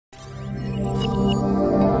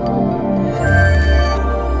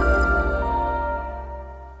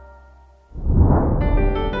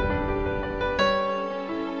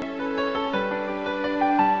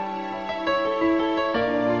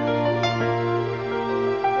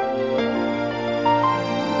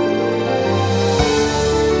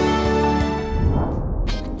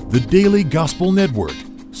The Daily Gospel Network,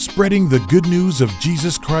 spreading the good news of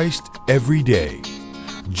Jesus Christ every day.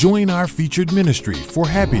 Join our featured ministry for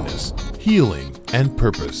happiness, healing, and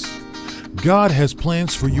purpose. God has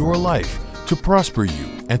plans for your life to prosper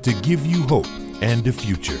you and to give you hope and a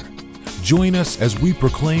future. Join us as we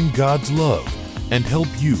proclaim God's love and help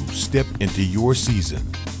you step into your season.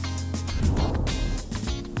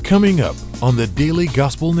 Coming up on the Daily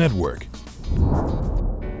Gospel Network.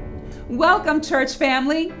 Welcome, church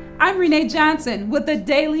family. I'm Renee Johnson with the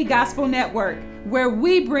Daily Gospel Network, where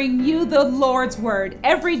we bring you the Lord's Word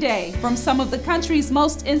every day from some of the country's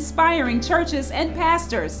most inspiring churches and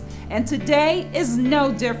pastors. And today is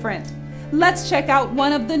no different. Let's check out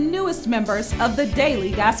one of the newest members of the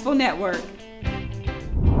Daily Gospel Network.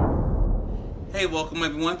 Hey, welcome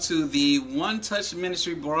everyone to the One Touch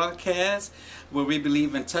Ministry broadcast, where we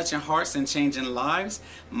believe in touching hearts and changing lives.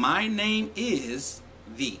 My name is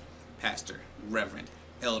the Pastor, Reverend,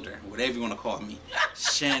 Elder, whatever you want to call me,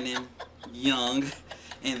 Shannon Young.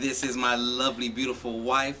 And this is my lovely, beautiful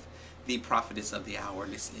wife, the prophetess of the hour.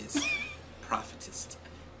 This is Prophetess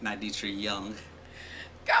Niditra Young.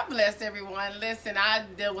 God bless everyone. Listen, I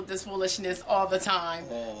deal with this foolishness all the time.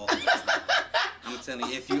 All the time. I'm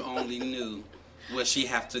telling you, if you only knew what she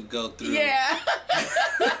have to go through. Yeah.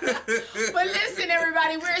 But listen,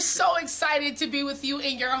 everybody, we're so excited to be with you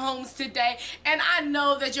in your homes today. And I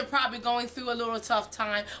know that you're probably going through a little tough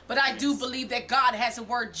time, but I do believe that God has a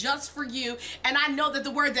word just for you. And I know that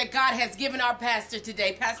the word that God has given our pastor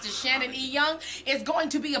today, Pastor Shannon E. Young, is going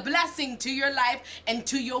to be a blessing to your life and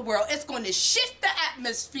to your world. It's going to shift the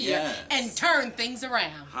atmosphere and turn things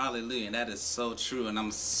around. Hallelujah. And that is so true. And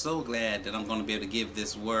I'm so glad that I'm going to be able to give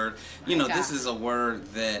this word. This is a word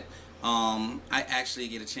that I actually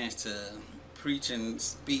get a chance to preach and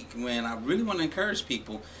speak when I really want to encourage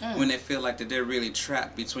people when they feel like that they're really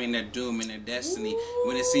trapped between their doom and their destiny. Ooh,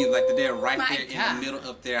 when it seems like that they're right there in the middle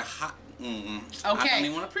of their hot. Okay. I don't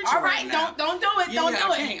even want to preach all right now. Don't do it. Don't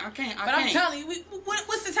do it. I can't. But I'm telling you,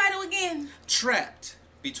 what's the title again? Trapped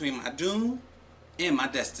between my doom and my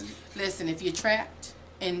destiny. Listen, if you're trapped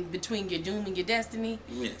in between your doom and your destiny,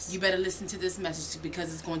 yes, you better listen to this message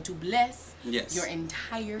because it's going to bless your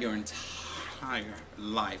entire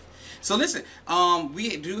life. So listen,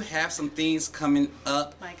 we do have some things coming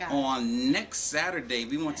up on next Saturday.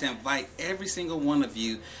 We want to invite every single one of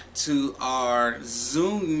you to our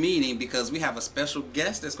Zoom meeting because we have a special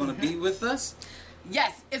guest that's going to be with us.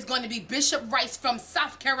 Yes, it's going to be Bishop Rice from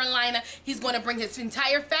South Carolina. He's going to bring his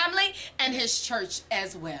entire family and his church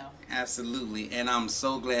as well. Absolutely, and I'm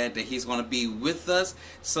so glad that he's going to be with us.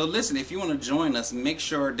 So listen, if you want to join us, make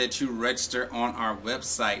sure that you register on our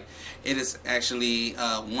website. It is actually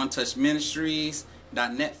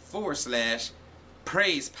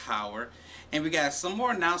onetouchministries.net/praise power. And we got some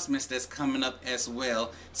more announcements that's coming up as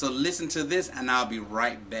well. So listen to this and I'll be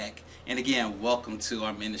right back. And again, welcome to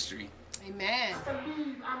our ministry. Amen. I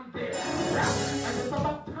believe I'm dead. And it's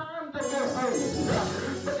about time to go home.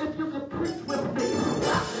 But if you could preach with me,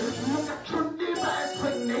 look at your neighbor and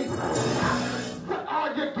say, neighbor, what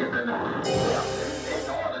are you giving up in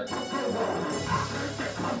order to go home?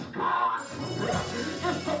 Because God is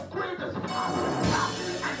the greatest power,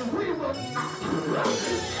 and we will not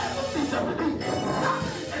ever be defeated.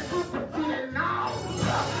 And you defeat it now,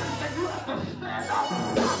 and you have to stand up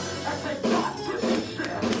and say, God, give me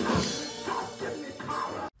strength.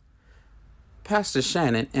 Pastor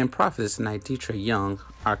Shannon and Prophetess Niditra Young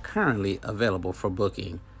are currently available for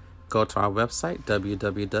booking. Go to our website,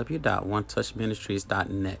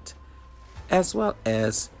 www.onetouchministries.net, as well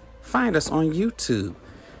as find us on YouTube.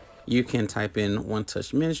 You can type in One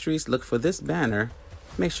Touch Ministries, look for this banner,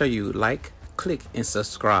 make sure you like, click, and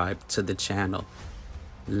subscribe to the channel.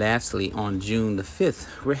 Lastly, on June the 5th,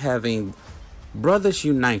 we're having Brothers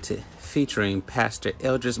United featuring Pastor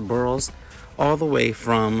Eldris Burrows all the way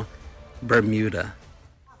from Bermuda.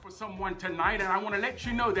 For someone tonight, and I want to let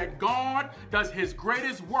you know that God does his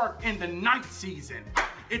greatest work in the night season.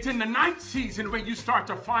 It's in the night season where you start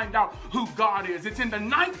to find out who God is. It's in the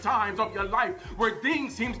night times of your life where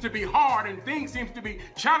things seems to be hard and things seems to be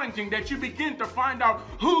challenging that you begin to find out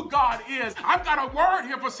who God is. I've got a word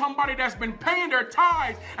here for somebody that's been paying their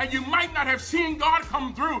tithes and you might not have seen God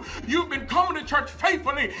come through. You've been coming to church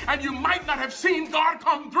faithfully and you might not have seen God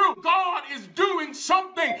come through. God is doing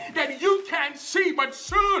something that you can't see, but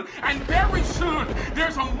soon and very soon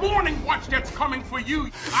there's a morning watch that's coming for you.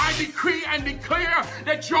 I decree and declare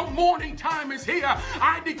that your morning time is here.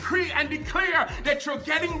 I decree and declare that you're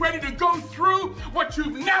getting ready to go through what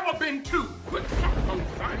you've never been to.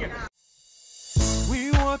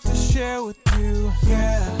 We want to share with you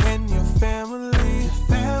and your family,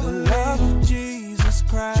 the love of Jesus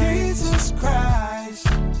Christ. Christ.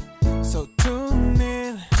 So tune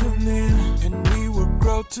in, and we will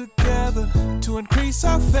grow together to increase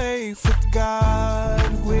our faith with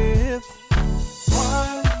God with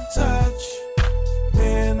One Touch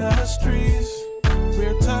Ministries.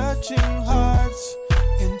 We're touching hearts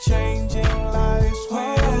and changing lives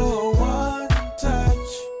with One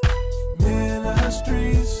Touch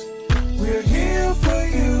Ministries. We're here for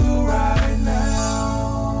you right now.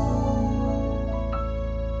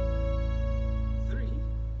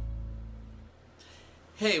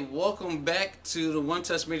 Hey, welcome back to the One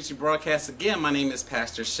Touch Ministry broadcast. Again, my name is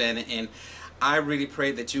Pastor Shannon, and I really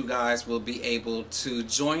pray that you guys will be able to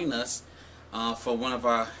join us for one of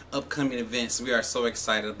our upcoming events. We are so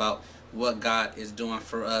excited about what God is doing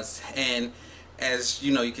for us. And as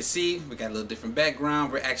you know, you can see, we got a little different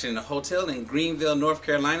background. We're actually in a hotel in Greenville, North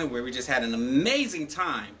Carolina, where we just had an amazing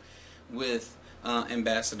time with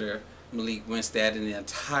Ambassador Malik Winstead and the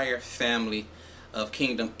entire family of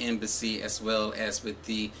Kingdom Embassy, as well as with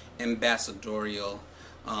the Ambassadorial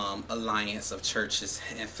Alliance of Churches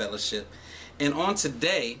and Fellowship. And on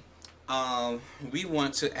today, we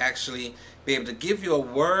want to actually be able to give you a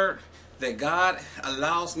word that God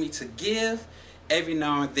allows me to give every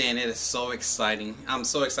now and then. It is so exciting. I'm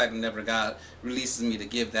so excited whenever God releases me to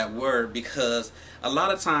give that word, because a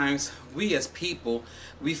lot of times we as people,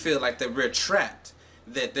 we feel like that we're trapped,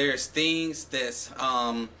 that there's things that's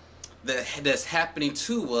that's happening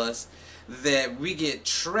to us, that we get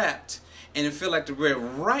trapped and it feel like that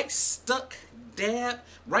we're stuck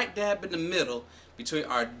right dab in the middle between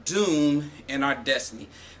our doom and our destiny.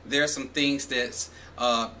 There are some things that's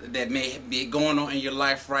that may be going on in your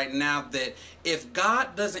life right now that if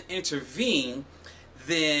God doesn't intervene,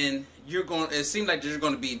 then it seems like you're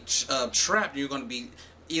going to be trapped. You're going to be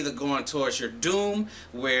either going towards your doom,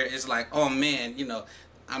 where it's like, oh man, you know,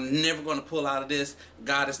 I'm never going to pull out of this.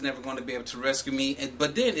 God is never going to be able to rescue me.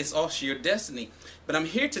 But then it's also your destiny. But I'm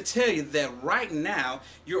here to tell you that right now,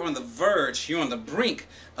 you're on the verge, you're on the brink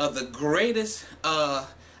of the greatest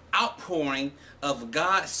outpouring of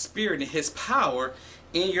God's Spirit and His power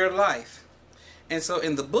in your life. And so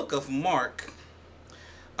in the book of Mark,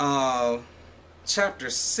 chapter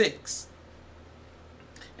 6,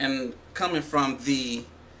 and coming from the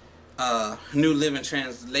New Living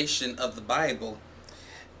Translation of the Bible,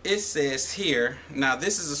 it says here, now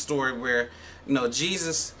this is a story where, you know,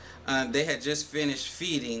 Jesus, they had just finished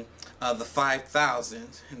feeding the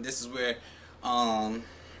 5,000, and this is where,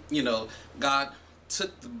 you know, God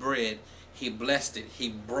took the bread, He blessed it, He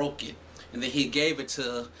broke it, and then He gave it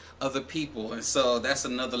to other people. And so that's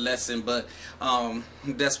another lesson, but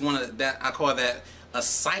that's one of that, I call that a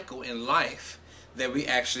cycle in life that we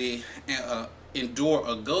actually endure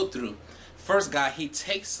or go through. First, God, He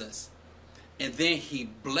takes us, and then He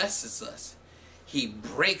blesses us, He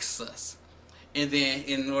breaks us, and then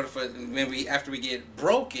in order for after we get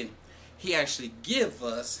broken, He actually gives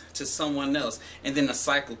us to someone else, and then the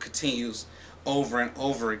cycle continues over and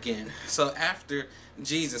over again. So after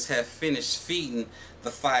Jesus had finished feeding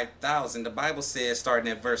the 5,000, the Bible says,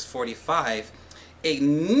 starting at verse 45,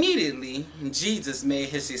 immediately Jesus made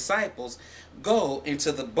His disciples go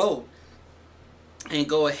into the boat and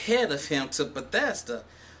go ahead of Him to Bethesda.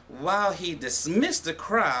 While He dismissed the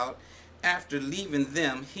crowd, after leaving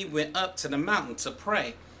them, He went up to the mountain to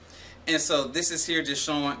pray. And so this is here just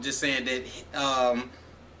saying that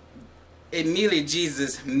immediately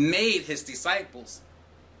Jesus made His disciples.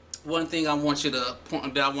 One thing I want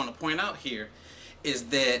to point out here is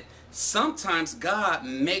that sometimes God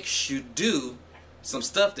makes you do some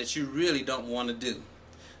stuff that you really don't want to do.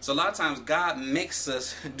 So a lot of times God makes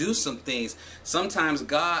us do some things. Sometimes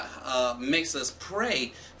God makes us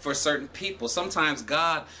pray for certain people. Sometimes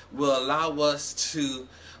God will allow us to,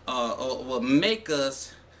 will make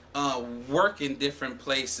us work in different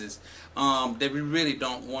places that we really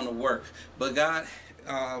don't want to work. But God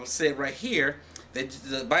said right here, that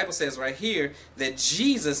the Bible says right here, that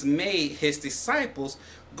Jesus made His disciples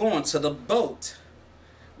go into the boat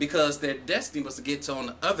because their destiny was to get to on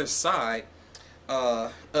the other side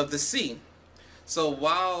of the sea. So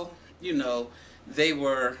while, you know, they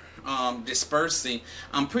were dispersing,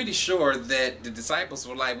 I'm pretty sure that the disciples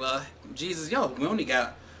were like, well, Jesus, yo, we only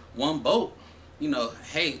got one boat. You know,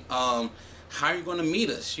 hey, how are you going to meet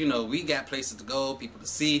us? You know, we got places to go, people to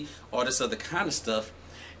see, all this other kind of stuff.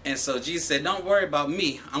 And so Jesus said, don't worry about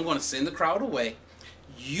me. I'm going to send the crowd away.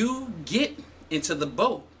 You get into the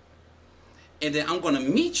boat, and then I'm going to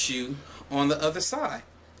meet you on the other side.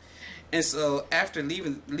 And so after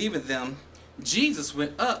leaving them, Jesus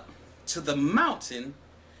went up to the mountain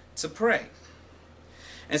to pray.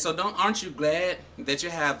 And so aren't you glad that you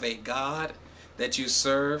have a God that you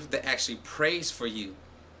serve that actually prays for you,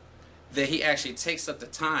 that he actually takes up the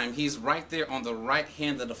time. He's right there on the right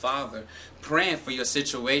hand of the Father, praying for your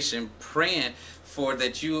situation, praying for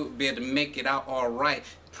that you be able to make it out all right,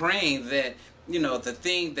 praying that, you know, the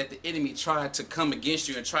thing that the enemy tried to come against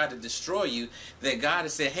you and try to destroy you, that God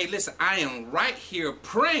has said, hey, listen, I am right here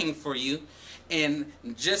praying for you, and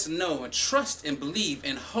just know and trust and believe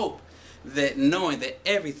and hope that knowing that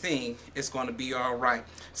everything is going to be all right.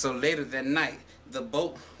 So later that night, the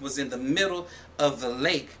boat was in the middle of the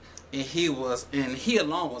lake, and he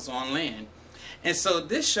alone was on land. And so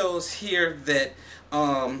this shows here that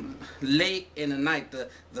late in the night,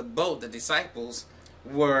 the boat, the disciples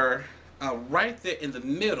were right there in the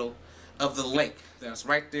middle of the lake. That's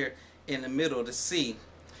right there in the middle of the sea.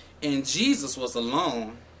 And Jesus was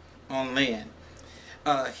alone on land.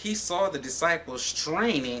 He saw the disciples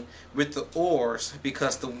straining with the oars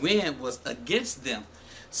because the wind was against them.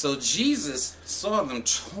 So Jesus saw them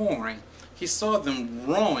touring. He saw them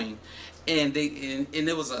rowing, and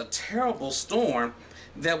it was a terrible storm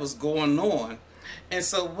that was going on. And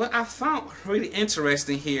so what I found really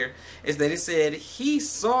interesting here is that it said he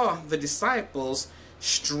saw the disciples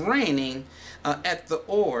straining at the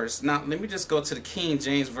oars. Now let me just go to the King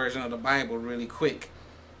James Version of the Bible really quick.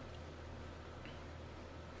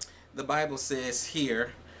 The Bible says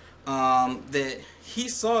here that he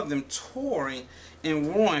saw them touring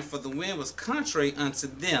and roaring, for the wind was contrary unto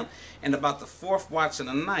them. And about the 4th watch of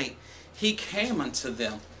the night, he came unto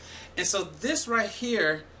them. And so this right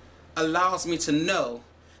here allows me to know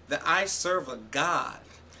that I serve a God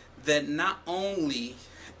that not only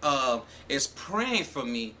is praying for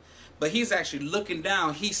me, but he's actually looking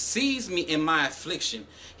down. He sees me in my affliction.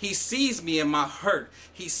 He sees me in my hurt.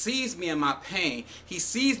 He sees me in my pain. He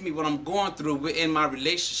sees me what I'm going through in my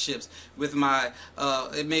relationships with my,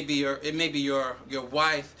 it may be your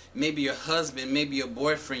wife, maybe your husband, maybe your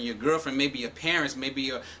boyfriend, your girlfriend, maybe your parents, maybe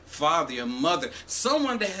your father, your mother,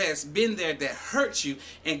 someone that has been there that hurts you,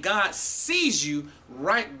 and God sees you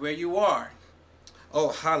right where you are. Oh,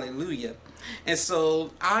 hallelujah. And so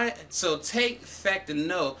take fact to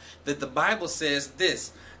know that the Bible says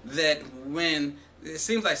this, that when it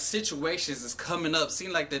seems like situations is coming up,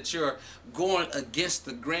 seem like that you're going against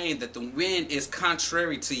the grain, that the wind is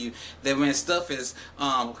contrary to you, that when stuff is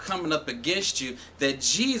coming up against you, that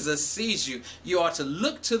Jesus sees you. You are to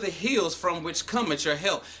look to the hills from which cometh your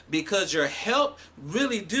help, because your help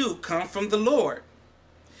really do come from the Lord.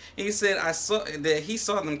 He said, I saw that he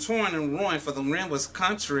saw them torn and ruined, for the wind was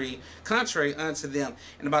contrary unto them.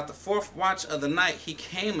 And about the 4th watch of the night, he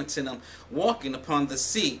came unto them, walking upon the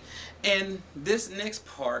sea. And this next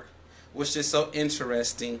part was just so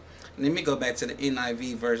interesting. Let me go back to the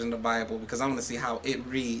NIV version of the Bible, because I want to see how it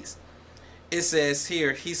reads. It says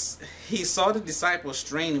here, he saw the disciples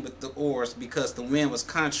straining with the oars because the wind was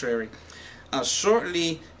contrary.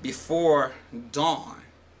 Shortly before dawn,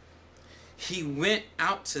 he went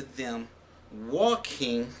out to them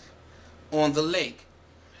walking on the lake.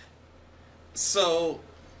 So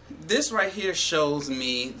this right here shows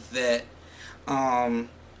me that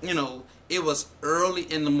you know, it was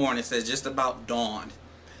early in the morning, it says just about dawn,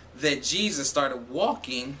 that Jesus started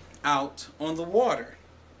walking out on the water.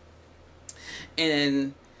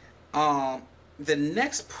 And the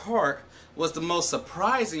next part was the most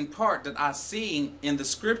surprising part that I've seen in the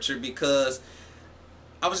scripture, because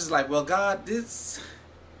I was just like, well, God, this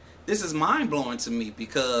is mind-blowing to me,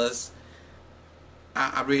 because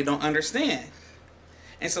I really don't understand.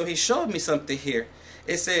 And so he showed me something here.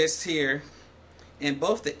 It says here, in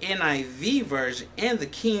both the NIV version and the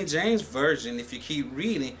King James Version, if you keep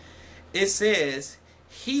reading, it says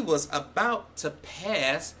he was about to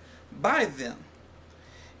pass by them.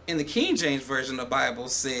 In the King James Version, the Bible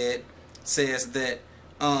says that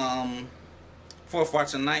 4th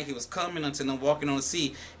watch of the night, he was coming unto them walking on the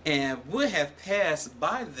sea, and would have passed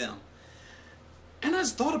by them. And I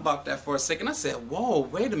just thought about that for a second. I said, whoa,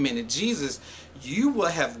 wait a minute, Jesus, you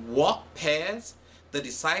would have walked past the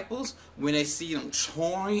disciples when they see them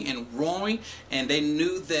touring and rowing, and they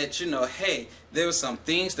knew that, you know, hey, there were some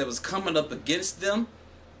things that was coming up against them.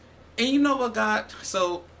 And you know what, God?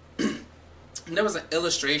 So there was an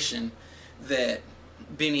illustration that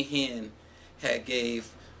Benny Hinn had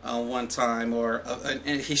gave one time,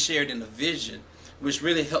 and he shared in a vision, which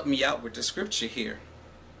really helped me out with the scripture here.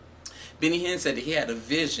 Benny Hinn said that he had a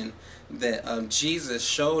vision that Jesus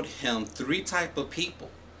showed him 3 types of people,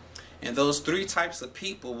 and those 3 types of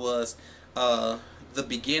people was the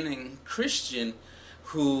beginning Christian,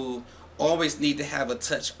 who always need to have a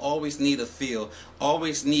touch, always need to feel,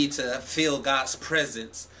 always need to feel God's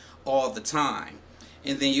presence all the time.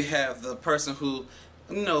 And then you have the person who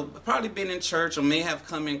probably been in church or may have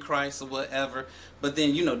come in Christ or whatever, but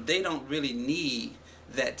then, they don't really need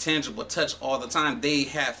that tangible touch all the time. They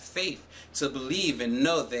have faith to believe and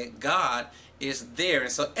know that God is there.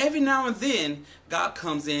 And so every now and then, God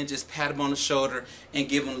comes in, just pat him on the shoulder and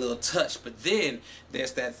give him a little touch. But then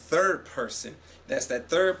there's that third person. That's that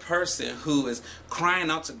third person who is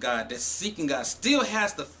crying out to God, that's seeking God, still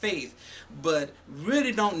has the faith, but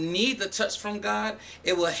really don't need the touch from God.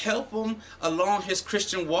 It will help him along his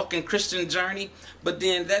Christian walk and Christian journey. But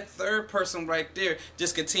then that third person right there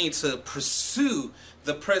just continue to pursue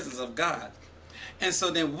the presence of God. And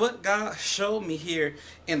so then what God showed me here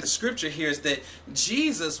in the scripture here is that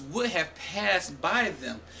Jesus would have passed by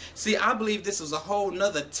them. See, I believe this was a whole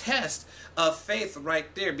nother test of faith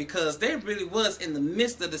right there, because they really was in the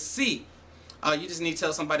midst of the sea. You just need to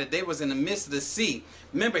tell somebody they was in the midst of the sea.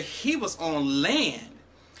 Remember, he was on land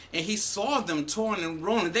and he saw them torn and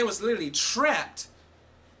rolling. They was literally trapped.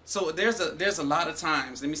 So there's a lot of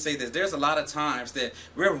times, let me say this, there's a lot of times that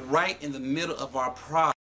we're right in the middle of our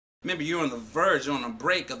problem. Remember, you're on the verge, you're on the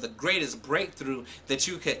brink of the greatest breakthrough that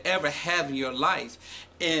you could ever have in your life.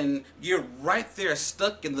 And you're right there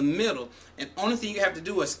stuck in the middle. And only thing you have to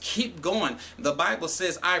do is keep going. The Bible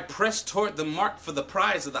says, I press toward the mark for the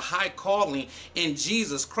prize of the high calling in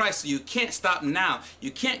Jesus Christ. So you can't stop now.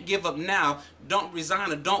 You can't give up now. Don't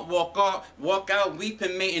resign or don't walk out.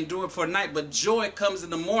 Weeping may endure for a night, but joy comes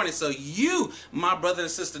in the morning. So you, my brother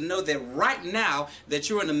and sister, know that right now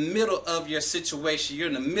that you're in the middle of your situation. You're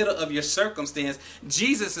in the middle of your circumstance.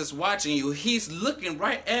 Jesus is watching you. He's looking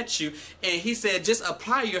right at you. And he said, just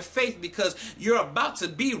apply your faith, because you're about to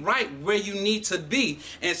be right where you need to be.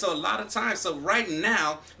 And so a lot of times, so right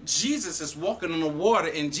now, Jesus is walking on the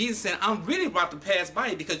water, and Jesus said, I'm really about to pass by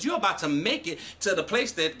you, because you're about to make it to the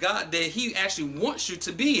place that he actually wants you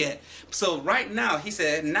to be at. So right now, he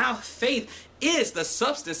said, now faith is the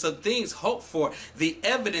substance of things hoped for, the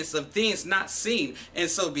evidence of things not seen. And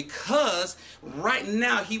so because right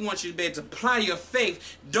now he wants you to be able to apply your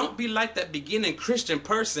faith, don't be like that beginning Christian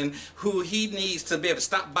person who he needs to be able to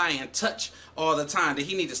stop by and touch all the time. That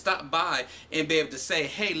he needs to stop by and be able to say,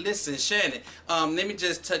 hey, listen, Shannon, let me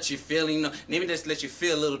just touch your feeling. Let me just let you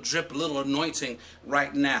feel a little drip, a little anointing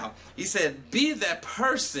right now. He said, be that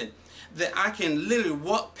person that I can literally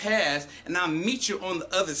walk past and I'll meet you on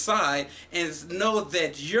the other side and know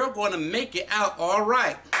that you're going to make it out all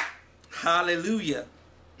right. Hallelujah.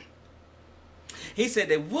 He said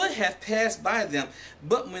they would have passed by them,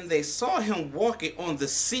 but when they saw him walking on the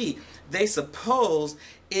sea, they supposed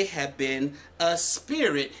it had been a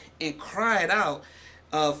spirit, and cried out,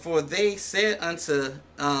 for they said unto,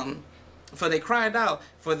 for they cried out,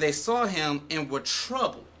 for they saw him and were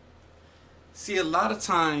troubled. See, a lot of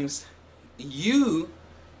times you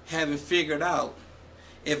haven't figured out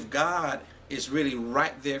if God is really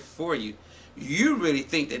right there for you. You really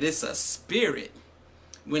think that it's a spirit,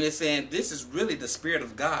 when it's saying this is really the Spirit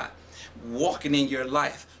of God walking in your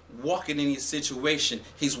life, walking in your situation.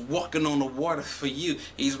 He's walking on the water for you.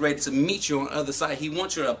 He's ready to meet you on the other side. He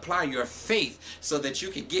wants you to apply your faith so that you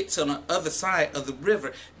can get to the other side of the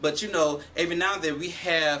river. But every now and then we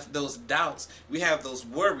have those doubts, we have those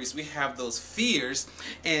worries, we have those fears,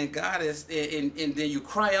 and God is, and then you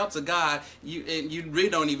cry out to God, and you really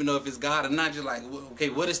don't even know if it's God or not. You're like, okay,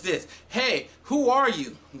 what is this? Hey, who are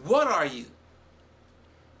you? What are you?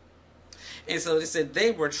 And so they said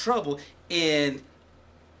they were troubled, and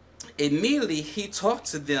immediately he talked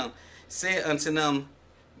to them, said unto them,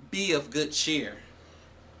 be of good cheer.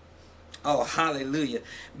 Oh, hallelujah.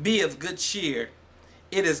 Be of good cheer.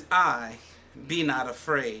 It is I. Be not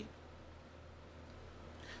afraid.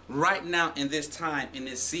 Right now in this time, in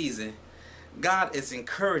this season, God is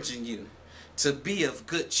encouraging you to be of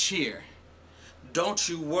good cheer. Don't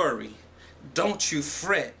you worry. Don't you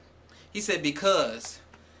fret. He said, because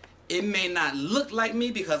it may not look like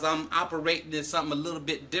me, because I'm operating in something a little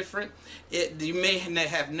bit different. You may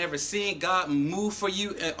have never seen God move for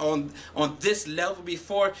you on this level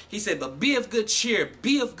before. He said, but be of good cheer,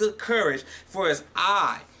 be of good courage, for as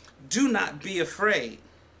I, do not be afraid.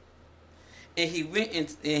 And he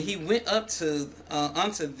went up to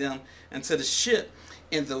unto them unto the ship,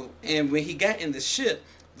 and when he got in the ship,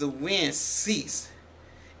 the wind ceased.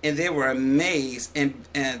 And they were amazed and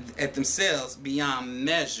at themselves beyond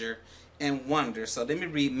measure and wonder. So let me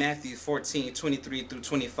read Matthew 14:23 through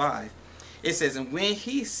 25. It says, and when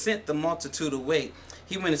he sent the multitude away,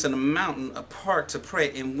 he went into the mountain apart to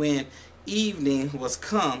pray. And when evening was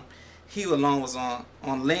come, he alone was on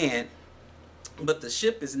land. But the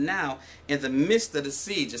ship is now in the midst of the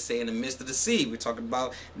sea. Just say in the midst of the sea. We're talking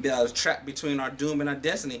about trapped between our doom and our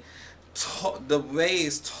destiny. The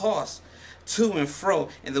waves toss to and fro,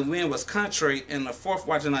 and the wind was contrary. And the fourth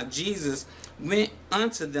watch, and Jesus went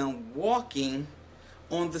unto them walking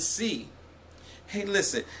on the sea. Hey,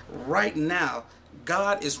 listen, right now,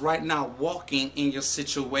 God is right now walking in your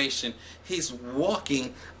situation. He's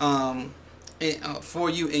walking for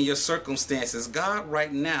you in your circumstances. God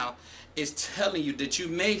right now is telling you that you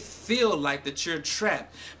may feel like that you're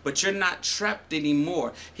trapped, but you're not trapped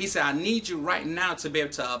anymore. He said, I need you right now to be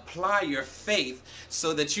able to apply your faith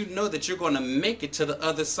so that you know that you're going to make it to the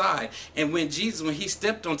other side. And when Jesus, when he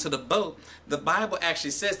stepped onto the boat, the Bible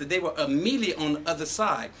actually says that they were immediately on the other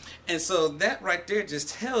side. And so that right there just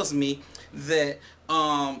tells me that,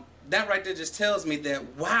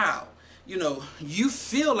 wow, you know, you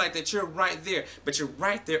feel like that you're right there, but you're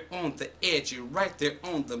right there on the edge. You're right there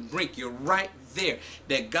on the brink. You're right there,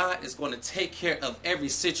 that God is going to take care of every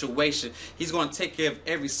situation. He's going to take care of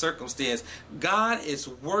every circumstance. God is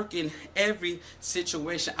working every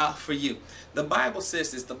situation out for you. The Bible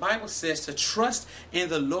says this. The Bible says to trust in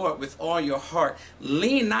the Lord with all your heart.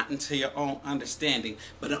 Lean not into your own understanding,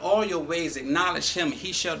 but in all your ways acknowledge him.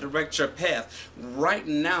 He shall direct your path. Right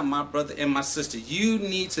now, my brother and my sister, you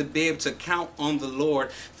need to be able to count on the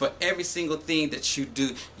Lord for every single thing that you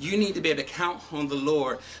do. You need to be able to count on the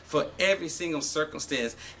Lord for every single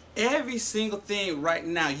circumstance. Every single thing right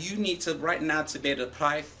now, you need to right now to be able to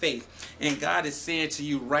apply faith. And God is saying to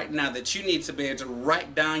you right now that you need to be able to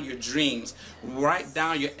write down your dreams, write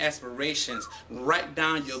down your aspirations, write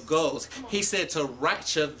down your goals. He said to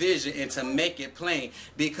write your vision and to make it plain,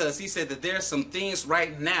 because he said that there are some things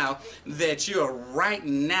right now that you're right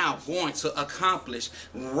now going to accomplish.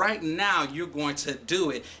 Right now you're going to do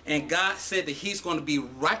it. And God said that he's going to be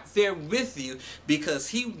right there with you, because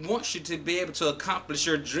he wants you to be able to accomplish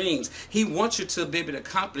your dreams. He wants you to be able to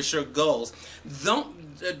accomplish your goals.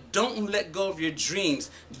 Don't let go of your dreams.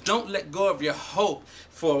 Don't let go of your hope.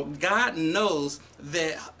 For God knows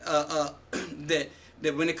that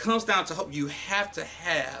that when it comes down to hope, you have to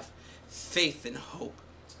have faith and hope.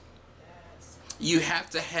 You have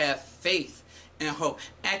to have faith and hope.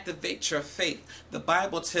 Activate your faith. The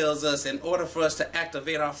Bible tells us in order for us to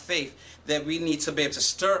activate our faith that we need to be able to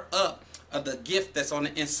stir up the gift that's on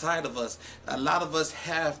the inside of us. A lot of us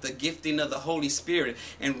have the gifting of the Holy Spirit,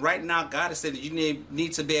 and right now God has said that you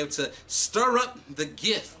need to be able to stir up the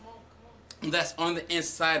gift that's on the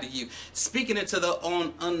inside of you, speaking into the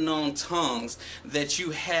unknown tongues that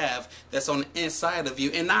you have that's on the inside of you.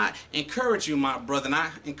 And I encourage you, my brother, and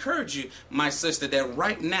I encourage you, my sister, that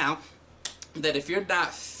right now, that if you're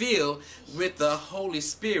not filled with the Holy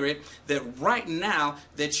Spirit, that right now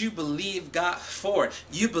that you believe God for it.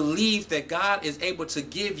 You believe that God is able to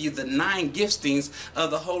give you the 9 giftings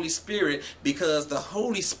of the Holy Spirit, because the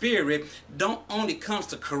Holy Spirit don't only comes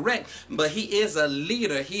to correct, but he is a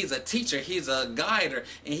leader, he's a teacher, he's a guider,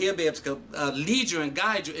 and he'll be able to lead you and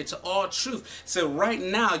guide you into all truth. So right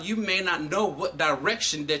now you may not know what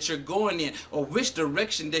direction that you're going in or which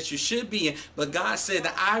direction that you should be in, but God said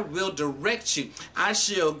that I will direct you. I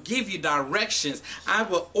shall give you directions. I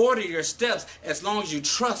will order your steps as long as you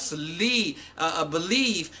trust,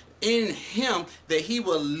 believe in him, that he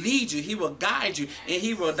will lead you, he will guide you, and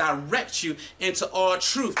he will direct you into all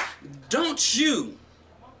truth. Don't you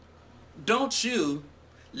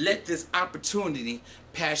let this opportunity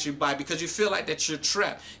pass you by because you feel like that you're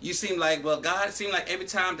trapped. You seem like, well, God, it seems like every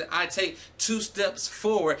time that I take 2 steps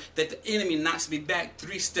forward that the enemy knocks me back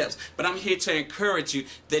 3 steps. But I'm here to encourage you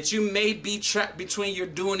that you may be trapped between your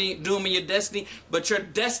doom and your destiny, but your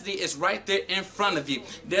destiny is right there in front of you.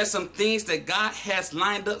 There's some things that God has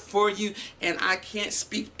lined up for you, and I can't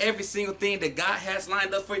speak every single thing that God has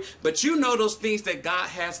lined up for you, but you know those things that God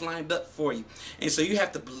has lined up for you. And so you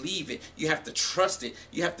have to believe it. You have to trust it.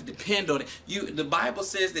 You have to depend on it. The Bible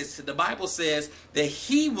says this. The Bible says that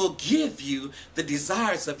he will give you the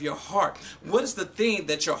desires of your heart. What is the thing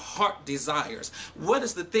that your heart desires? What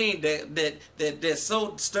is the thing that's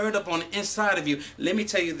so stirred up on the inside of you? Let me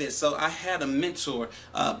tell you this. So I had a mentor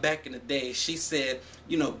back in the day. She said,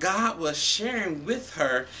 you know, God was sharing with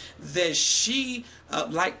her that she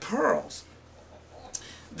liked pearls.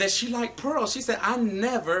 That she liked pearls. She said, I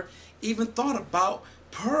never even thought about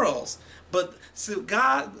pearls. But so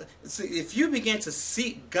God, if you begin to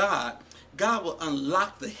seek God, God will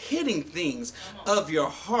unlock the hidden things of your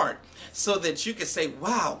heart so that you can say,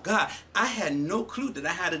 wow, God, I had no clue that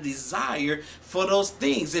I had a desire for those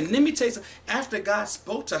things. And let me tell you something, after God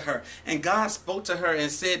spoke to her, and God spoke to her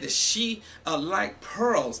and said that she liked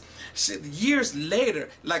pearls, years later,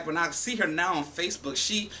 like when I see her now on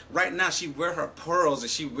Facebook, right now she wear her pearls, and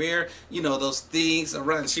she wear, you know, those things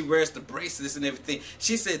around, she wears the bracelets and everything.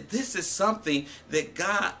 She said, this is something that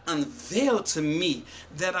God unveiled to me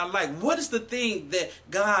that I like. What is the thing that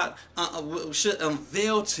God should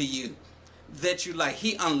unveil to you that you like?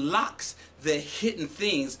 He unlocks the hidden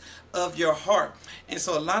things of your heart. And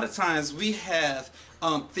so a lot of times we have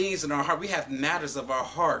things in our heart. We have matters of our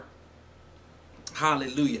heart.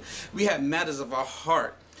 Hallelujah. We have matters of our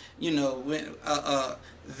heart, you know, when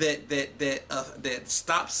that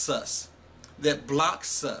stops us, that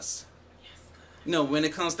blocks us. You know, when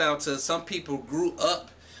it comes down to some people grew up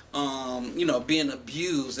you know, being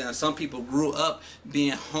abused, and some people grew up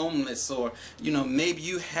being homeless, or, you know, maybe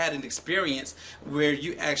you had an experience where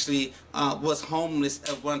you actually was homeless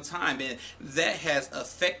at one time, and that has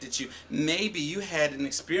affected you. Maybe you had an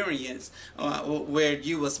experience where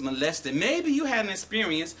you was molested. Maybe you had an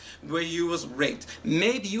experience where you was raped.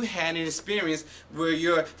 Maybe you had an experience where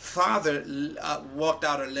your father walked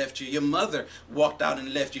out or left you. Your mother walked out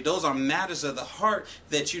and left you. Those are matters of the heart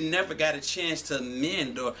that you never got a chance to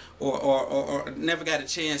mend, or never got a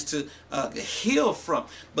chance to heal from.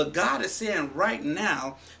 But God is saying right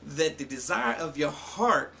now that the desire of your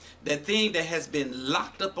heart, that thing that has been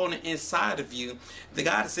locked up on the inside of you, the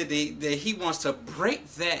God said that He wants to break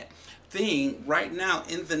that thing right now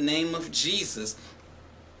in the name of Jesus.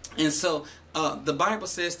 And so the Bible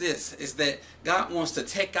says this, is that God wants to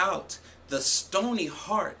take out the stony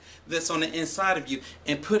heart that's on the inside of you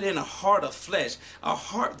and put in a heart of flesh, a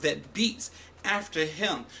heart that beats after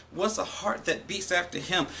Him. What's a heart that beats after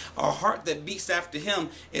Him? A heart that beats after Him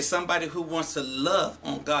is somebody who wants to love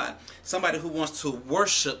on God, somebody who wants to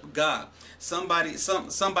worship God, somebody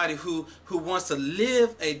who wants to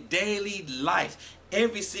live a daily life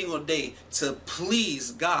every single day to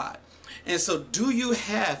please God. And so, do you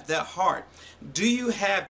have that heart? Do you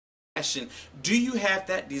have passion? Do you have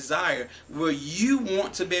that desire where you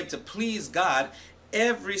want to be able to please God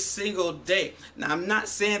every single day? Now, I'm not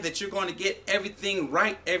saying that you're going to get everything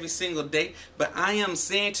right every single day, but I am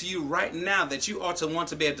saying to you right now that you ought to want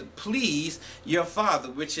to be able to please your Father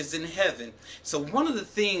which is in heaven. So one of the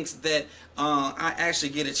things that I actually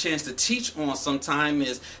get a chance to teach on sometime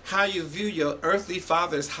is how you view your earthly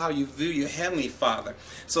father is how you view your heavenly Father.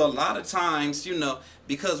 So a lot of times, you know,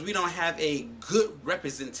 because we don't have a good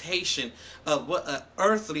representation of what an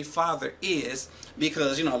earthly father is,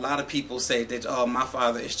 because, you know, a lot of people say that, oh, my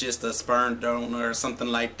father is just a sperm donor or something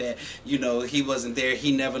like that. You know, he wasn't there,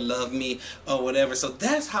 he never loved me, or whatever. So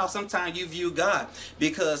that's how sometimes you view God,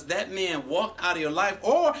 because that man walked out of your life,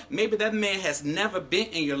 or maybe that man has never been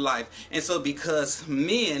in your life. And so because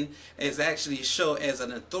men is actually shown as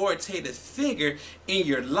an authoritative figure in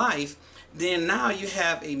your life, then now you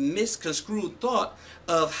have a misconstrued thought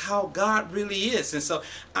of how God really is. And so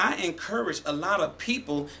I encourage a lot of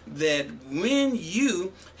people that when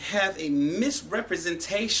you have a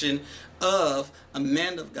misrepresentation of a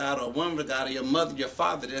man of God or a woman of God or your mother, your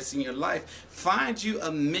father that's in your life, find you a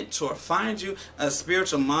mentor, find you a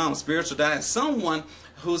spiritual mom, spiritual dad, someone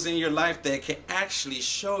who's in your life that can actually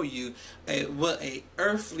show you what an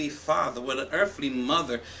earthly father, what an earthly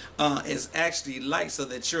mother is actually like, so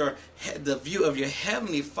that the view of your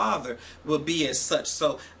heavenly Father will be as such.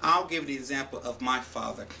 So I'll give the example of my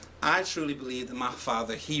father. I truly believe that my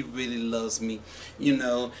father, he really loves me, you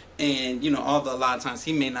know, and, you know, although a lot of times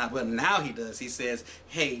he may not, but now he does. He says,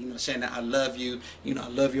 hey, you know, Shannon, I love you, you know, I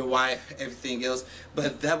love your wife, everything else.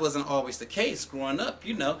 But that wasn't always the case growing up,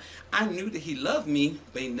 you know. I knew that he loved me,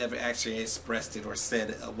 but he never actually expressed it or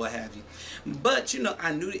said it or what have you. But, you know,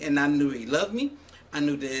 I knew he loved me. I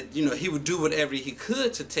knew that, you know, he would do whatever he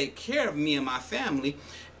could to take care of me and my family.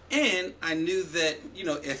 And I knew that, you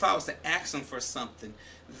know, if I was to ask him for something,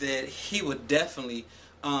 that he would definitely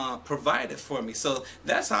provide it for me. So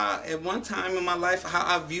that's how, at one time in my life, how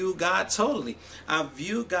I view God totally. I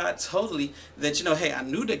view God totally that, you know, hey, I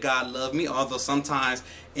knew that God loved me, although sometimes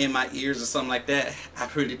in my ears or something like that, I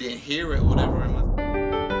really didn't hear it or whatever.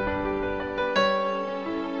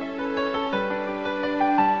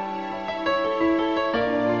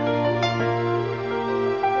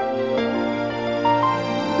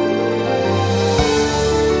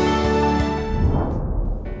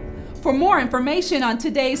 For more information on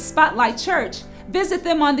today's Spotlight Church, visit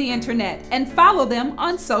them on the internet and follow them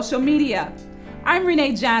on social media. I'm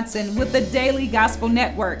Renee Johnson with the Daily Gospel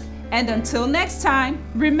Network. And until next time,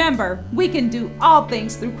 remember, we can do all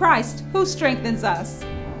things through Christ who strengthens us.